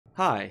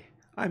Hi,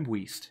 I'm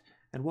Weast,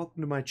 and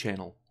welcome to my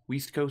channel,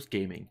 Weast Coast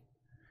Gaming.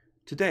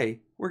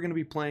 Today, we're going to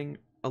be playing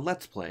a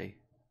Let's Play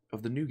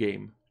of the new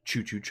game,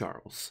 Choo Choo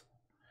Charles.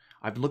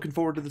 I've been looking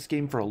forward to this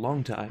game for a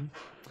long time.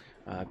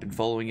 I've been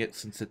following it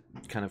since it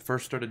kind of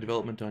first started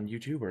development on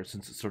YouTube, or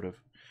since it sort of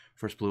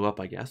first blew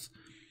up, I guess.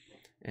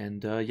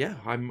 And yeah,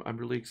 I'm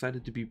really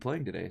excited to be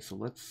playing today, so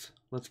let's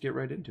get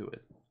right into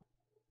it.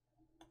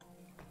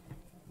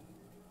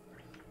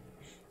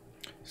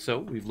 So,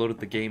 we've loaded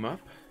the game up,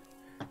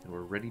 and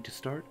we're ready to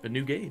start a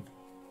new game.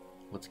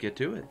 Let's get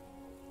to it.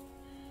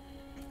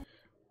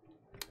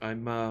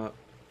 I'm a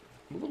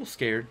little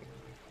scared,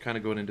 kind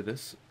of going into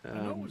this,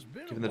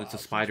 given that it's a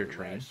spider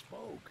train.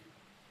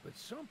 But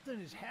something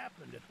has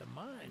happened at the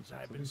mines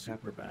I've been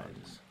supervising.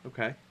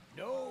 Okay.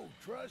 No,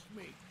 trust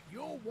me,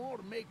 you'll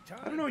want to make time.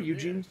 I don't know,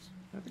 Eugene.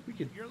 I think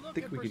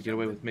we could get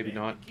away with maybe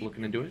not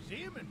looking into it.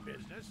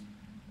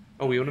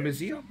 Oh, we own a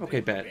museum? Okay,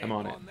 bet. I'm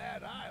on it.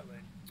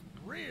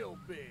 Real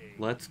big.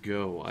 Let's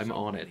go. I'm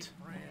on it.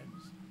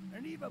 Friends,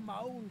 and even my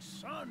own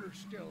son are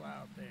still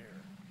out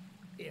there.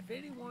 If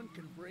anyone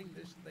can bring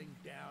this thing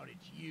down,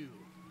 it's you.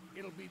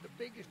 It'll be the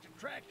biggest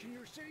attraction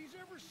your city's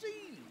ever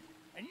seen,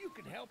 and you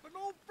can help an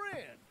old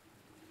friend.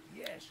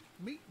 Yes,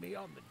 meet me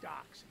on the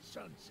docks at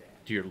sunset.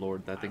 Dear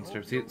Lord, that thing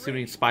starts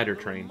assuming spider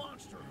train.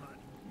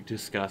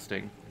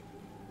 Disgusting.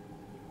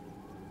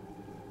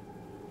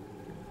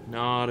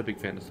 Not a big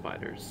fan of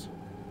spiders.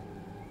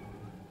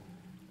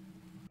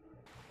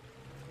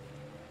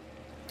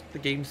 The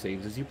game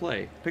saves as you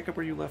play. Pick up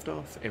where you left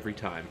off every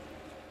time.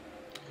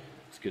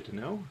 It's good to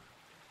know.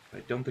 I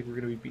don't think we're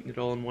going to be beating it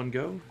all in one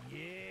go.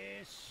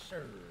 Yes,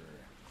 sir.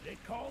 They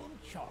call him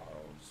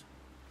Charles.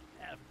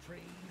 Half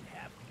trained,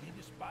 half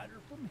giga spider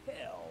from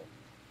hell.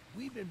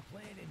 We've been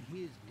planning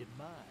his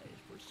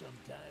demise for some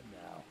time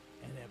now,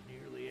 and have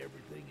nearly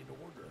everything in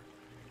order.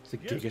 It's a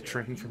giga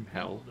train from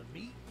hell. To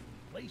meet,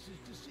 places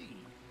to see.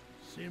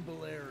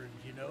 Simple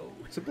errands, you know.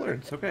 Simple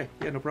errands, okay.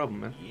 Yeah, no problem,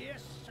 man.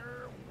 Yes, sir.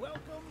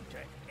 Welcome to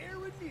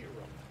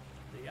Aranearum,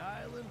 the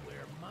island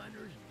where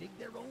miners dig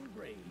their own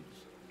graves.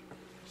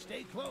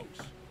 Stay close.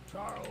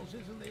 Charles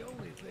isn't the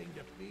only thing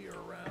to fear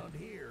around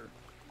here.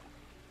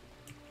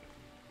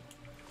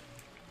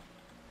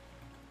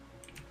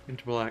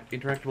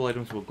 Interactable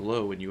items will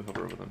glow when you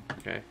hover over them.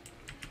 Okay.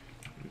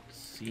 I haven't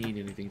seen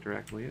anything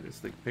interactable yet. Is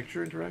the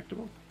picture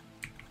interactable?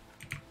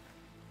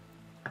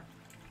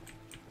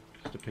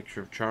 Just a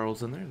picture of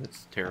Charles in there.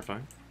 That's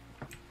terrifying.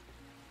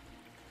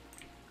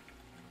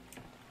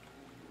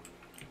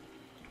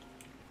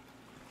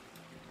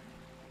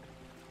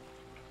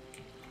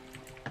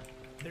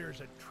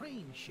 There's a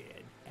train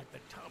shed at the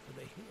top of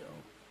the hill.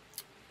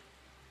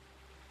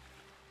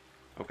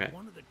 Okay.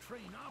 One of the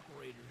train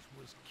operators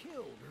was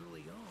killed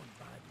early on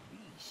by the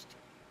beast,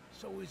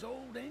 so his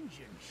old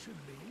engine should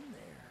be in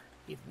there.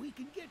 If we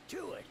can get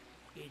to it,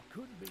 it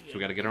could be. So we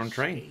got to get on a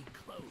train. Stay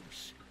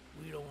close.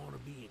 We don't want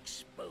to be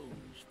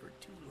exposed for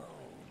too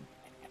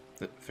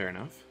long. Fair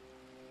enough.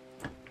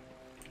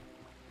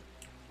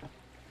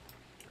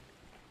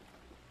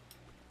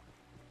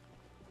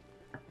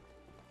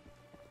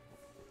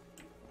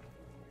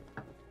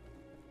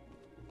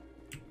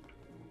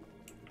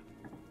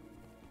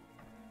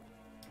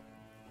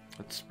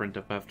 Let's sprint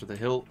up after the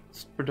hill.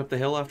 Sprint up the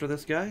hill after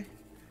this guy.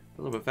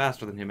 A little bit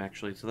faster than him,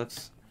 actually. So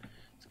that's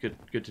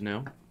good to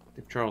know.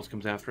 If Charles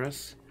comes after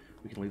us,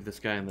 we can leave this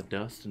guy in the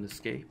dust and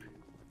escape.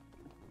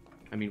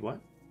 I mean,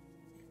 what?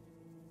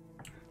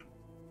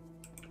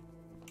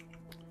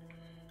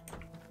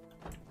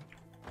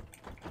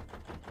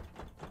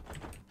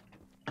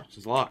 This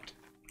is locked.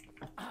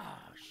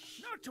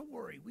 Not to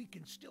worry, we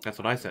can still. That's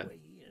what I said.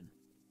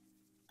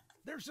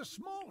 There's a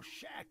small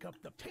shack up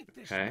the. Take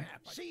this Okay.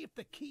 map. See if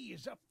the key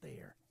is up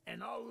there,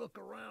 and I'll look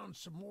around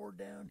some more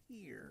down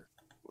here.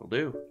 Will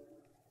do.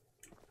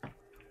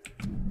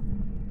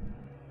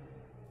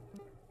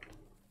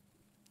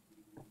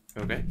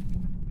 Okay.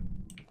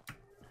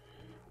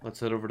 Let's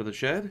head over to the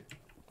shed.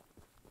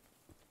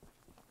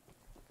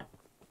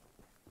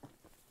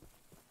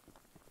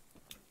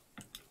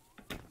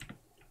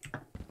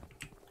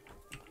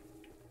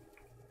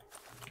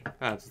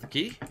 That's the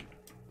key.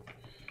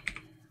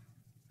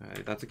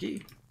 That's a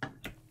key.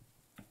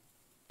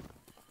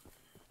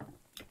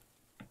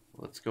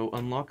 Let's go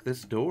unlock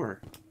this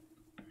door.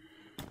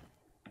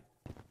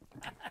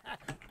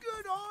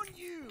 Good on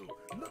you.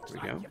 Looks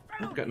There we like go.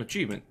 you We've got an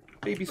achievement.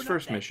 Baby's Open up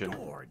first that mission.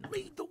 door and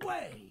lead the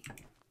way.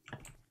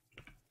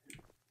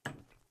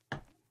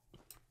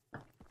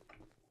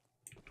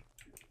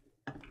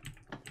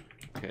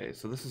 Okay,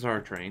 so this is our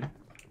train.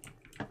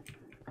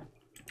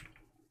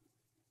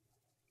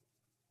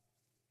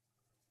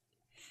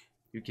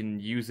 You can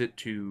use it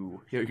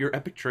to... Your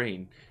epic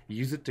train.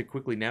 Use it to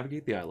quickly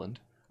navigate the island,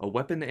 a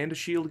weapon and a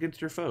shield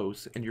against your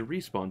foes, and your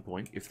respawn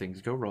point if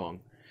things go wrong.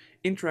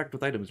 Interact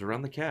with items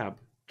around the cab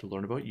to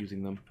learn about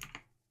using them.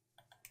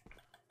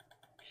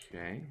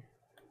 Okay.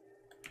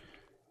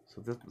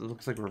 So this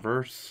looks like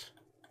reverse.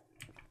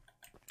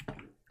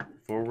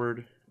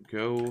 Forward.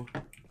 Go.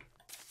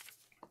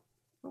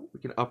 Oh, we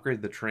can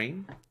upgrade the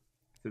train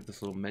through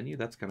this little menu.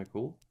 That's kind of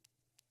cool.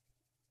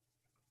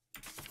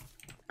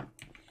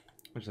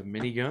 There's a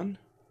minigun.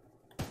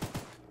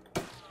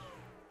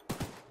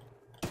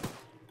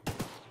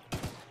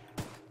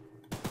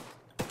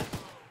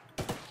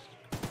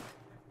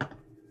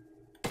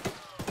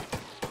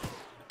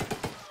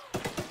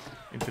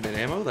 Infinite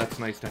ammo, that's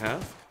nice to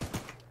have.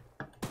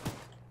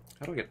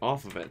 How do I get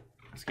off of it?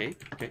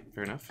 Escape? Okay,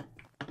 fair enough.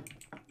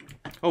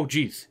 Oh,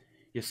 jeez.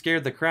 You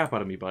scared the crap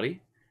out of me,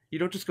 buddy. You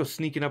don't just go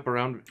sneaking up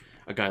around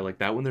a guy like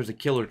that when there's a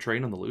killer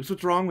train on the loose.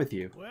 What's wrong with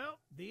you? Well,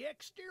 the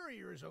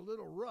exterior is a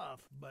little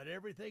rough, but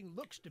everything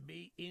looks to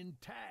be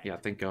intact. Yeah,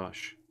 thank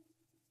gosh.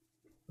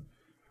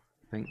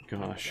 Thank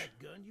gosh.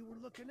 That gun you were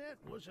looking at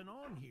wasn't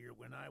on here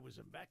when I was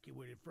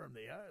evacuated from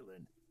the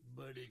island,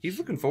 but he's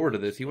looking forward to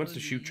this. He wants to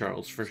shoot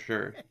Charles for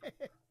sure.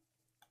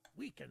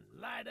 We can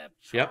light up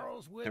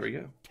Charles with there we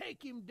it, go.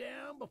 take him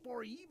down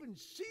before he even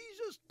sees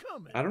us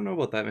coming. I don't know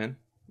about that, man.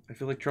 I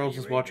feel like Charles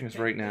is watching us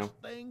right now.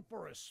 Thing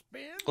for a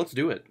spin? Let's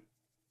do it.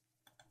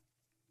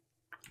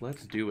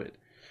 Let's do it.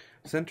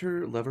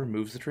 Center lever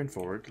moves the train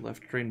forward.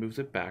 Left train moves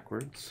it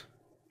backwards.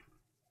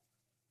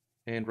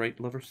 And right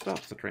lever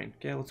stops the train.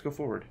 Okay, let's go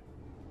forward.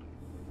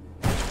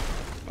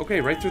 Okay,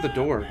 right through the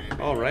door.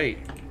 All right.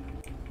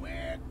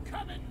 We're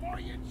coming for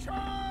you,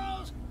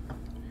 Charles.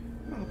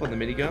 Up on the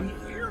minigun.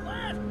 You hear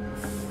that?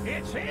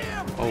 It's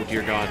him. Oh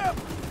dear God.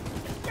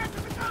 Get to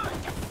the gun.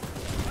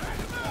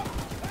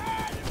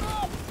 Light him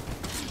up.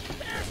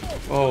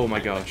 Oh my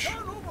gosh.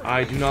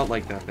 I do not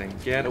like that thing.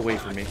 Get away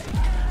from me.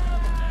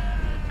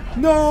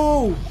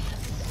 No!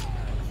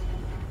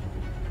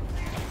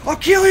 I'll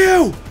kill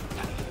you!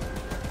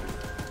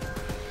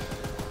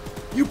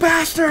 You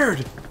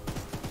bastard!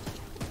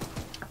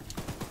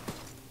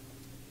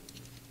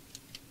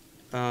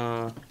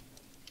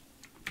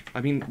 I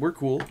mean, we're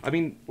cool. I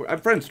mean, we're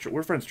friends.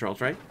 We're friends, Charles,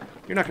 right?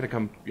 You're not gonna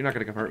come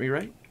hurt me,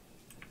 right?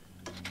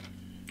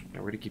 Yeah,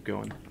 we're gonna keep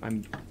going.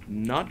 I'm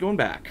not going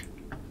back.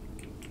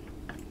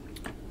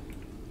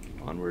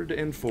 Onward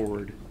and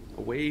forward,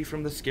 away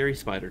from the scary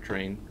spider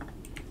train.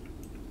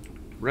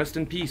 Rest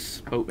in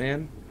peace,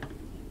 boatman.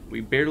 We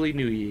barely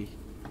knew ye.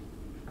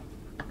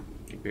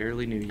 We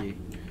barely knew ye.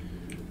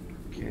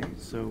 Okay,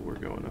 so we're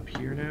going up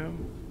here now.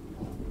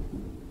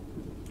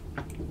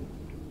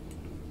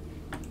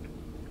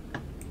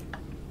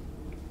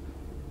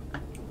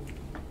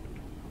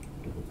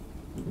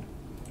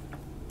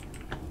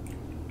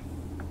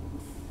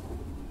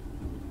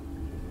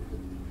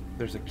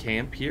 There's a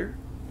camp here.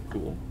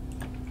 Cool.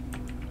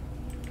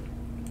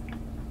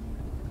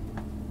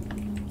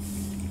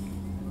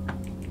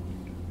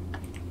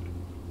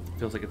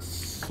 Feels like it's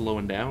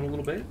slowing down a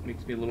little bit.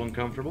 Makes me a little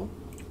uncomfortable.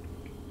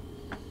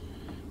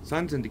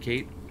 Signs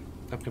indicate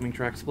upcoming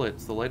track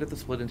splits. The light at the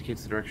split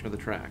indicates the direction of the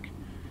track.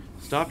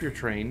 Stop your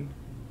train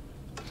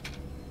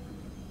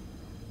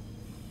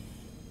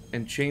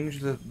and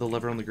change the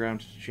lever on the ground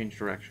to change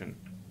direction.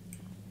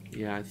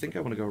 Yeah, I think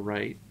I want to go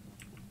right.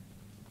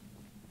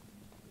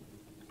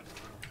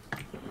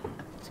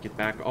 Let's get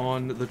back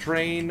on the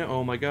train.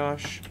 Oh my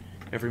gosh.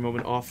 Every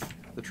moment off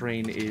the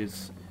train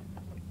is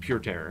pure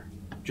terror.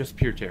 Just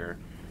pure terror.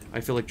 I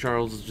feel like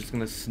Charles is just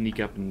going to sneak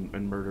up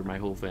and murder my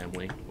whole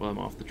family while I'm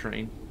off the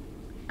train.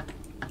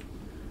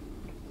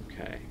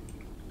 Okay.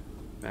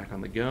 Back on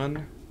the gun.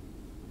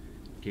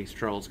 In case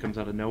Charles comes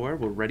out of nowhere,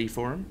 we're ready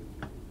for him.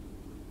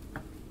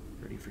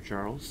 Ready for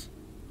Charles.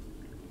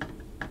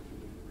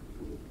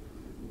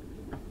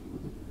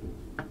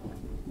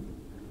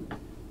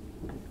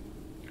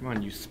 Come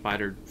on, you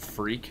spider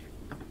freak.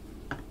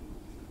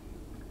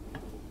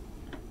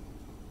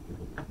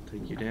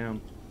 Take you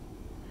down.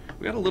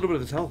 We got a little bit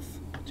of his health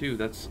too.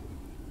 That's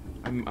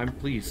I'm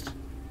pleased.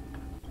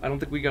 I don't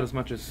think we got as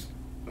much as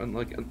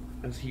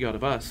he got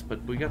of us,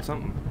 but we got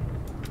something.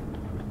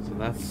 So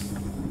that's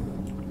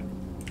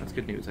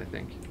good news, I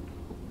think.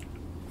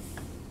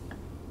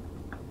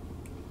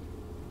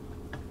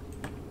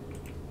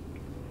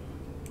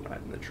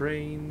 Riding the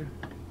train.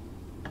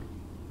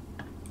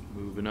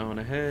 Moving on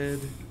ahead.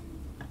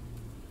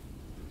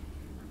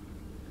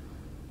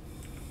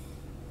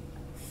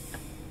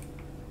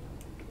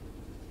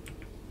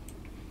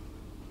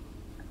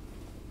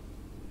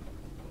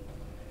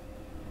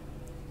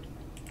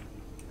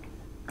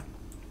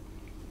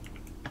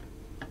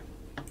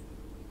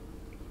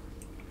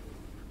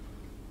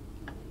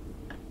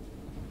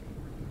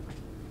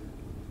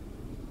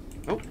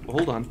 Oh,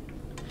 hold on.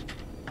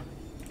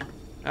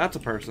 That's a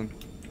person.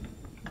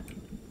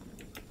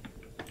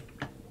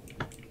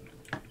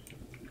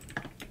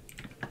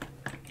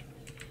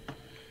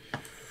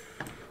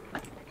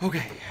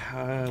 Okay,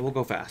 we'll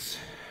go fast.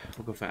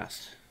 We'll go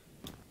fast.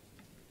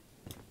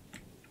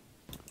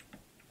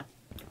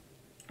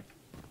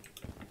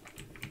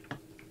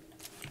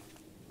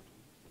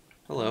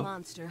 Hello. The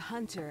monster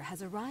hunter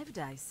has arrived,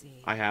 I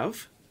see. I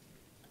have?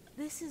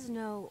 This is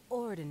no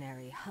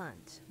ordinary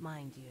hunt,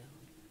 mind you.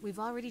 We've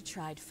already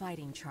tried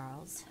fighting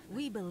Charles.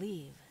 We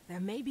believe there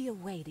may be a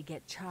way to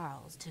get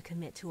Charles to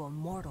commit to a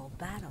mortal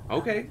battle.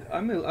 Okay,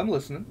 I'm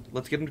listening.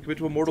 Let's get him to commit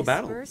to a mortal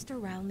battle. Dispersed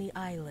around the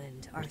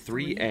island are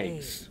three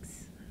eggs.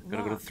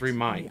 Gotta go to locked 3 in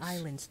mines. the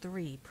island's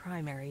 3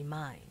 primary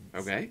mines.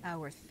 Okay.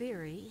 Our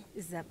theory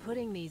is that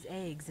putting these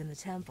eggs in the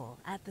temple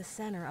at the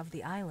center of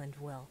the island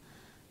will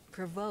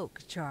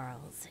provoke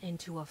Charles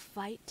into a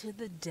fight to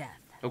the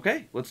death.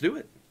 Okay, let's do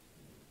it.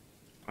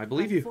 I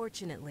believe you.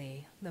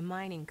 Unfortunately, the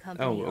mining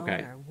company okay.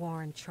 owner,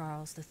 Warren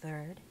Charles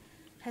III,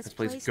 has Has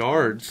placed placed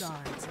guards.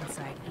 armed guards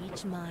inside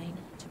each mine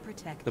to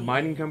protect The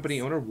mining eggs. company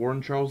owner,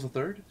 Warren Charles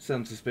III,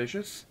 sounds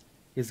suspicious.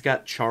 He's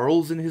got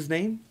Charles in his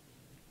name.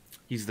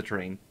 He's the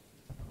train.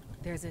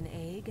 There's an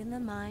egg in the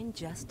mine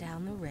just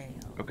down the rail.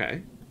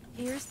 Okay.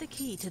 Here's the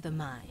key to the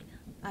mine.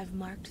 I've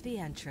marked the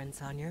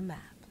entrance on your map.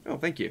 Oh,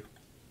 thank you.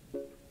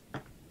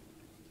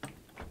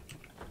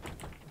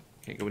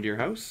 Can't go into your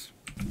house.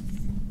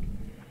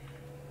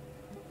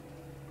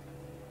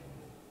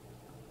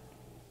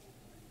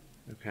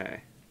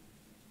 Okay.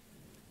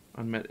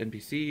 Unmet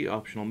NPC,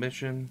 optional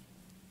mission.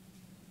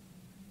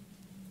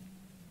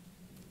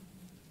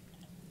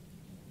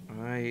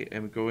 I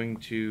am going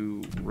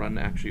to run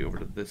actually over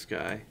to this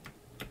guy.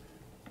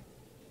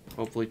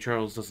 Hopefully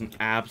Charles doesn't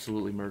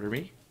absolutely murder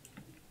me.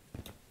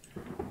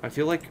 I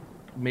feel like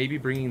maybe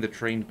bringing the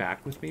train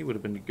back with me would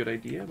have been a good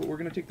idea, but we're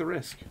going to take the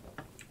risk.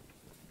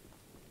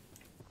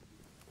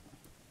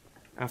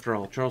 After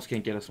all, Charles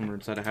can't get us when we're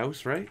inside a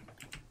house, right?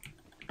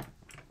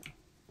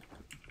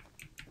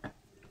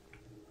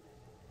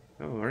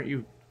 Oh, aren't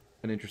you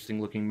an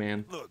interesting looking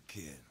man? Look,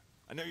 kid,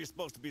 I know you're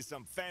supposed to be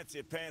some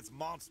fancy-pants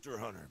monster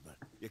hunter, but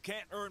you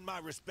can't earn my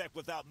respect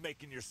without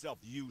making yourself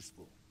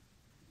useful.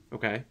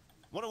 Okay.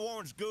 One of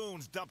Warren's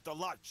goons dumped a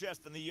locked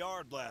chest in the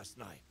yard last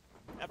night.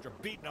 After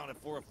beating on it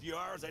for a few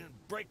hours, I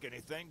didn't break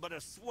anything but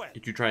a sweat.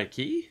 Did you try a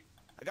key?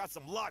 I got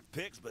some lock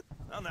picks, but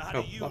I don't know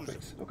how to use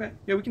them. Okay,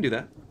 yeah, we can do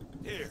that.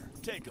 Here,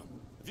 take them.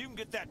 If you can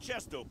get that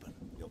chest open,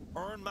 you'll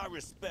earn my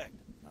respect.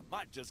 I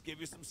might just give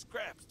you some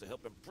scraps to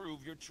help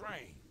improve your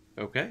train.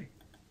 Okay.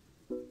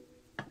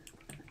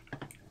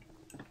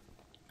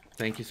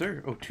 Thank you,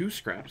 sir. Oh, 2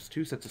 scraps.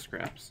 2 sets of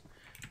scraps.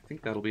 I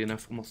think that'll be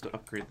enough almost to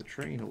upgrade the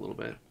train a little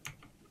bit.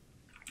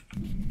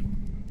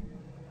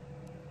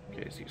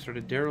 Okay, so you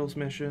started Daryl's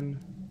mission.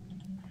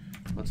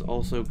 Let's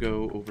also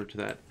go over to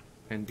that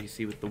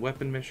NPC with the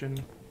weapon mission.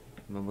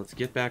 And then let's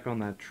get back on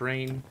that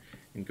train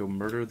and go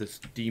murder this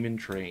demon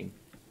train.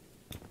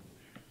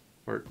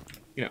 Or,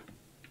 you know,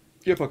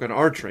 get back on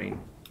our train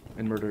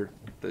and murder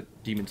the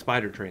demon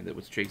spider train that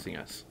was chasing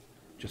us.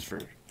 Just for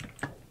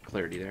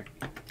clarity there.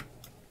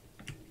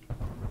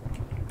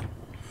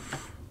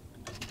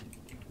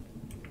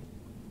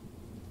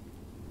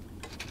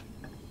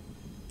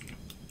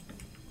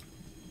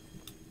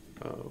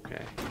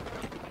 Okay.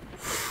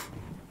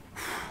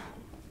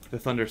 The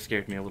thunder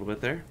scared me a little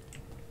bit there.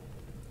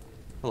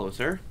 Hello,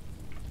 sir.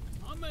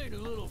 I made a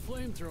little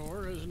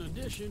flamethrower as an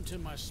addition to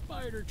my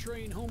spider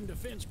train home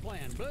defense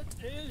plan, but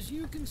as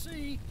you can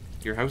see,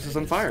 Your house is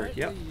on fire.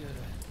 Yep.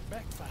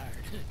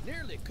 Backfired.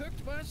 Nearly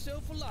cooked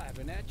myself alive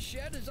in that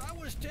shed as I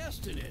was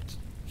testing it.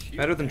 Shoot,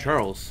 Better than man.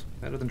 Charles.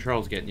 Better than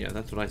Charles getting you.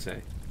 That's what I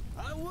say.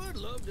 I would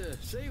love to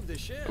save the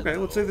shed. Okay,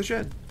 let's save the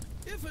shed.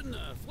 If a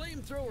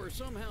flamethrower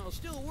somehow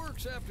still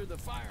works after the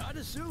fire, I'd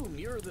assume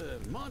you're the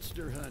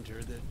monster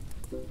hunter that...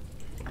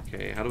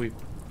 Okay, how do we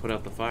put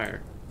out the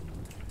fire?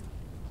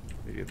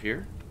 Maybe up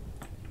here?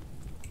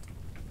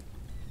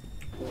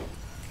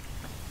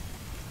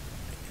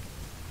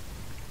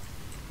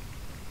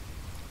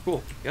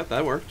 Cool. Yep,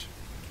 that worked.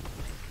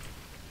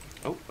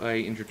 Oh, I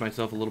injured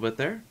myself a little bit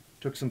there.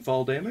 Took some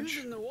fall damage.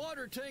 Using the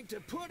water tank to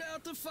put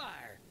out the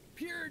fire.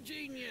 Pure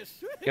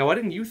genius. Yeah, why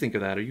didn't you think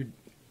of that? Are you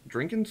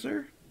drinking,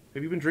 sir?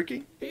 Have you been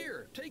drinking?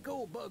 Here, take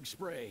old bug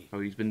spray. Oh,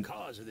 he's been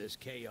Cause of this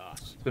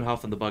chaos.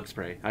 huffing the bug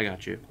spray. I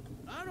got you.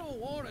 I don't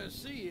want to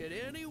see it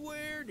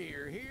anywhere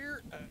near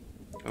here.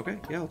 Okay,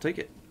 yeah, I'll take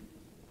it.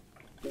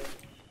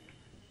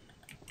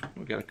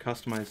 We got a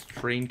customized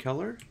train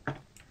color.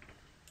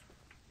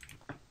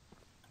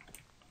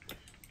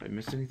 Did I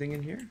miss anything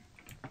in here?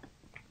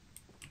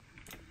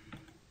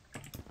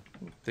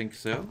 Don't think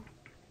so.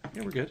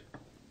 Yeah, we're good.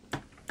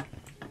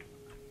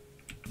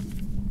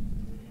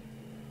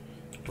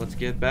 Let's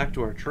get back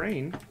to our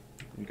train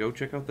and go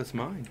check out this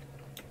mine.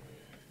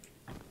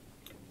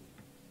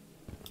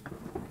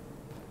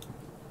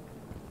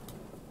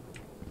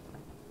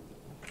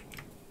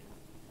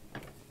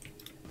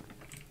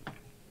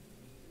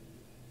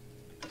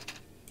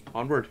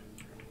 Onward.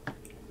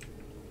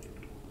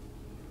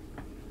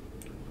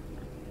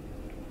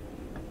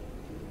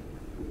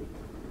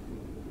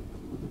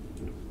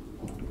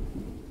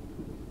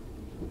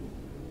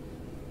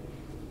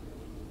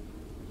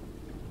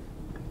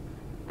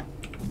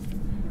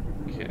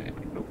 Okay.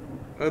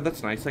 Oh,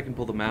 that's nice. I can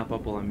pull the map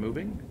up while I'm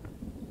moving.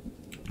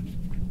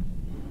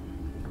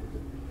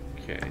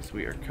 Okay, so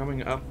we are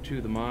coming up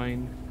to the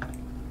mine.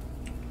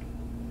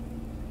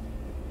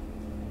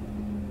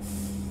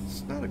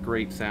 It's not a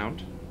great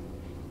sound.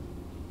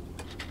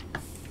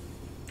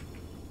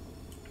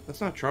 That's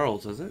not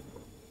Charles, is it?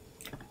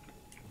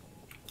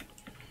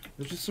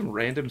 There's just some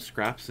random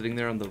scrap sitting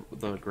there on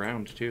the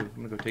ground, too.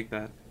 I'm gonna go take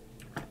that.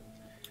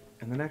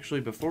 And then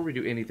actually, before we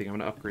do anything, I'm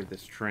gonna upgrade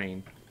this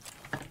train.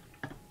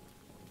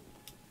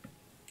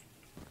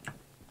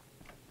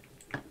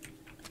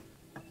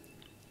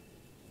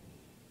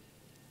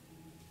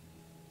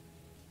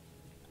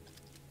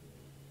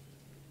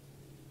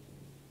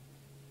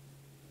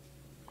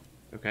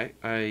 Okay,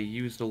 I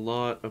used a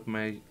lot of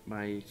my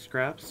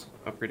scraps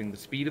upgrading the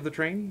speed of the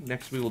train.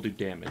 Next we will do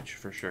damage,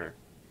 for sure.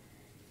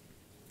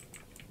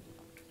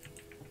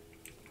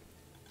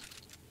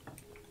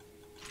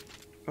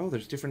 Oh,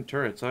 there's different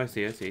turrets. I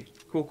see, I see.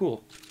 Cool,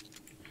 cool.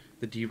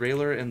 The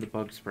derailleur and the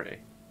bug spray.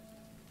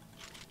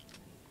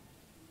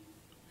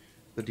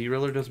 The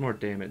derailleur does more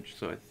damage,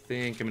 so I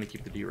think I'm going to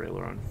keep the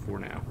derailleur on for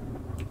now.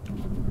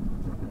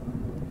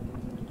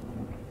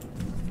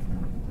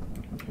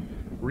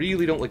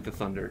 Really don't like the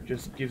thunder.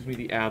 Just gives me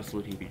the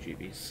absolute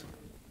heebie-jeebies.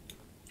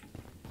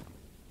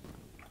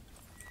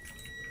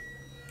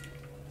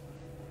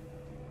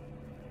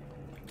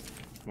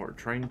 More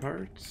train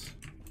parts.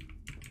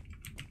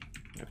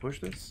 Can I push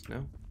this?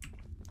 No?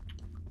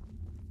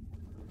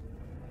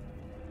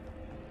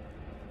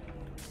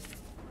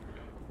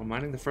 While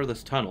mining the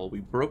furthest tunnel, we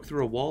broke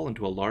through a wall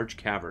into a large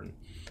cavern.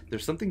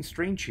 There's something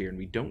strange here, and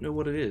we don't know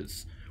what it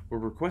is. We're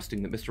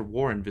requesting that Mr.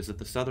 Warren visit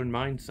the southern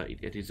mine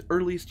site at his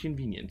earliest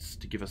convenience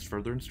to give us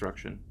further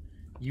instruction.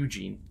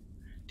 Eugene,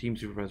 team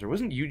supervisor.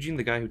 Wasn't Eugene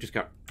the guy who just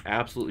got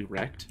absolutely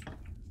wrecked?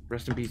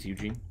 Rest in peace,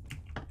 Eugene.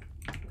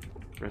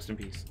 Rest in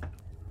peace.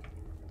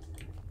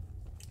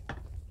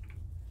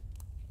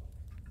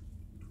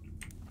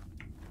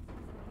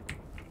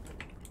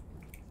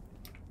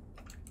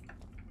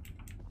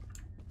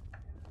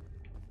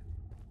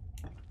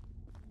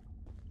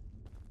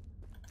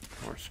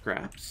 More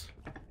scraps.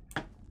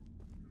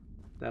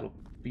 That'll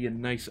be a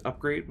nice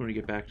upgrade when we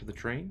get back to the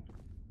train.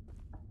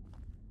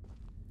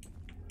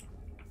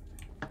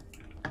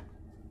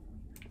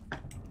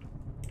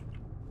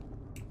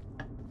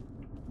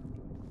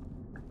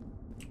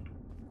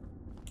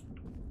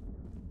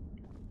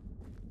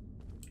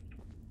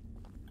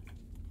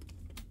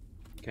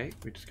 Okay,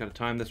 we just gotta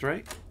time this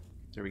right.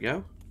 There we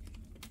go.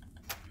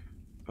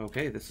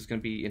 Okay, this is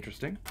gonna be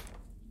interesting.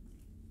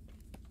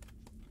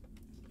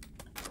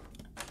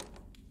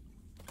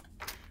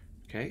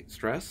 Okay,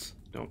 stress.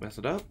 Don't mess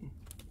it up.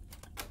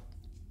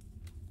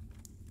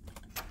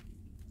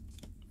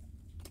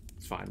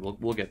 It's fine.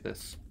 We'll get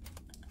this.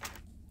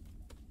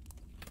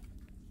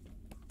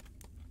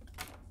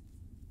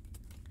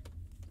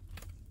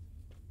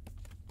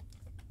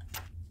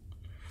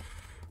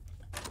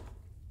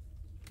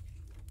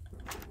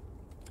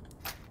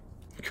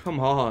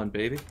 Come on,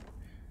 baby.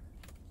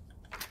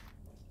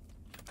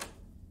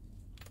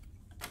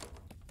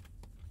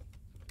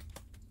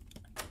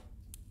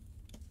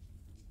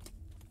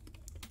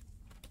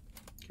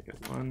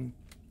 One.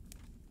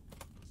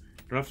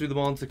 Don't have to do them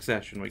all in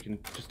succession. We can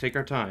just take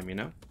our time, you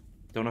know?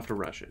 Don't have to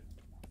rush it.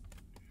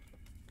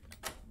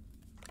 I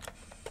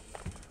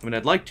mean,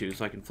 I'd like to,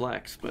 so I can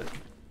flex, but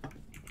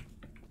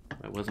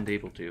I wasn't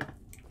able to.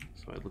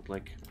 So I looked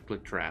like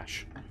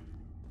trash.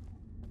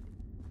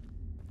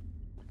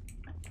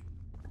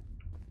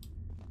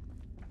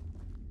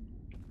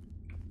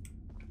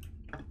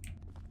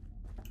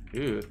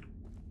 Ew.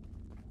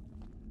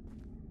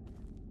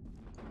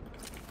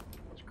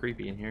 It's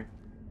creepy in here.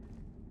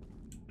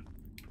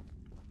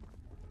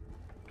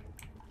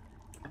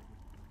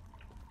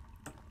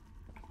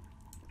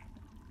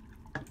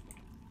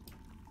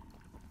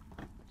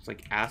 It's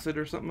like acid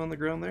or something on the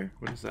ground there?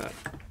 What is that?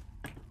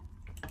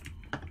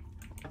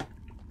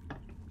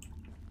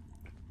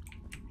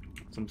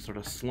 Some sort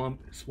of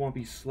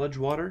swampy sludge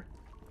water?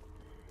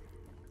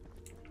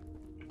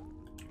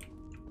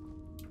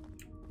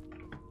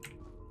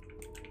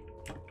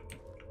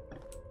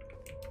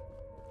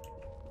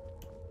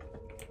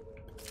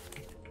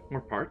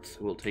 More parts.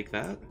 We'll take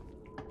that.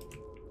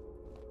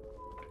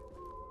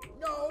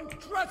 No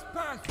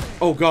trespassing!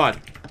 Oh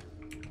god!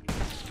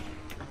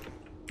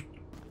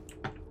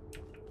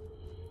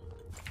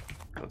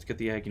 Let's get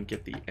the egg and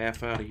get the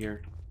F out of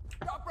here.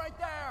 Stop right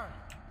there!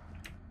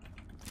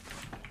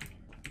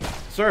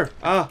 Sir!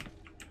 Ah!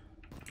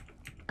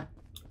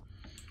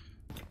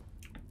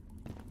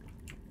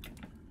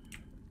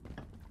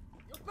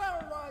 You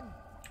better run!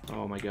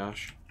 Oh my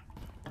gosh.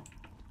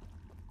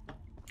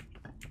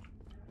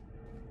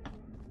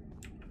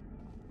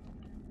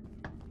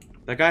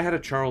 That guy had a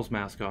Charles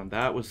mask on.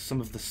 That was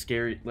some of the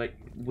scary, like,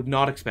 would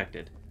not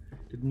expected.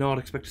 Did not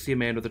expect to see a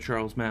man with a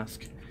Charles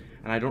mask.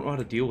 And I don't know how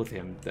to deal with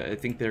him. I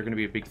think they're going to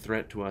be a big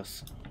threat to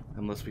us.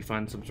 Unless we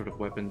find some sort of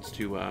weapons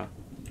to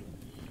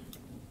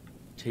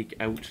take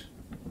out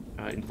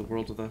into the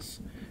world with us.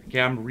 Okay,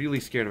 I'm really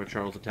scared of a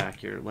Charles attack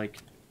here. Like,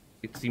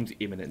 it seems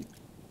imminent.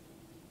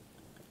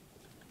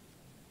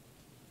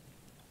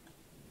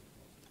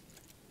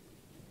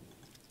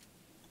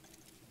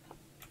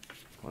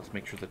 Let's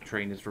make sure the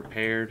train is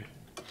repaired.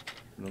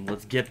 And then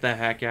let's get the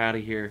heck out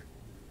of here.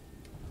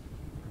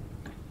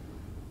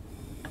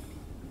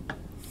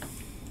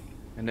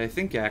 And I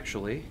think,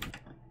 actually,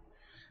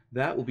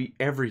 that will be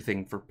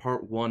everything for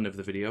part 1 of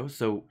the video.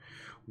 So,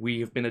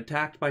 we have been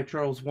attacked by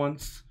Charles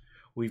once.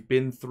 We've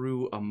been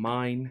through a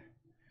mine.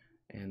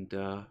 And,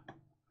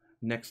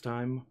 next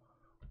time,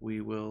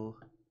 we will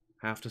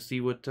have to see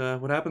what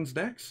happens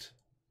next.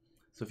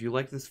 So if you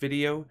like this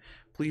video,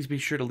 please be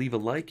sure to leave a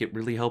like. It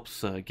really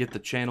helps get the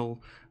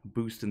channel a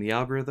boost in the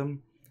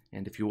algorithm.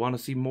 And if you want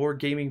to see more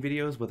gaming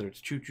videos, whether it's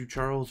Choo Choo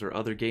Charles or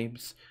other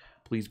games,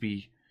 please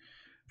be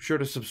sure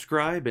to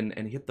subscribe and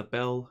hit the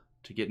bell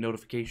to get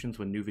notifications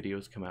when new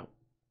videos come out.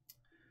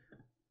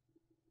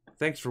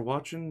 Thanks for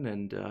watching,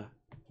 and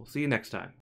we'll see you next time.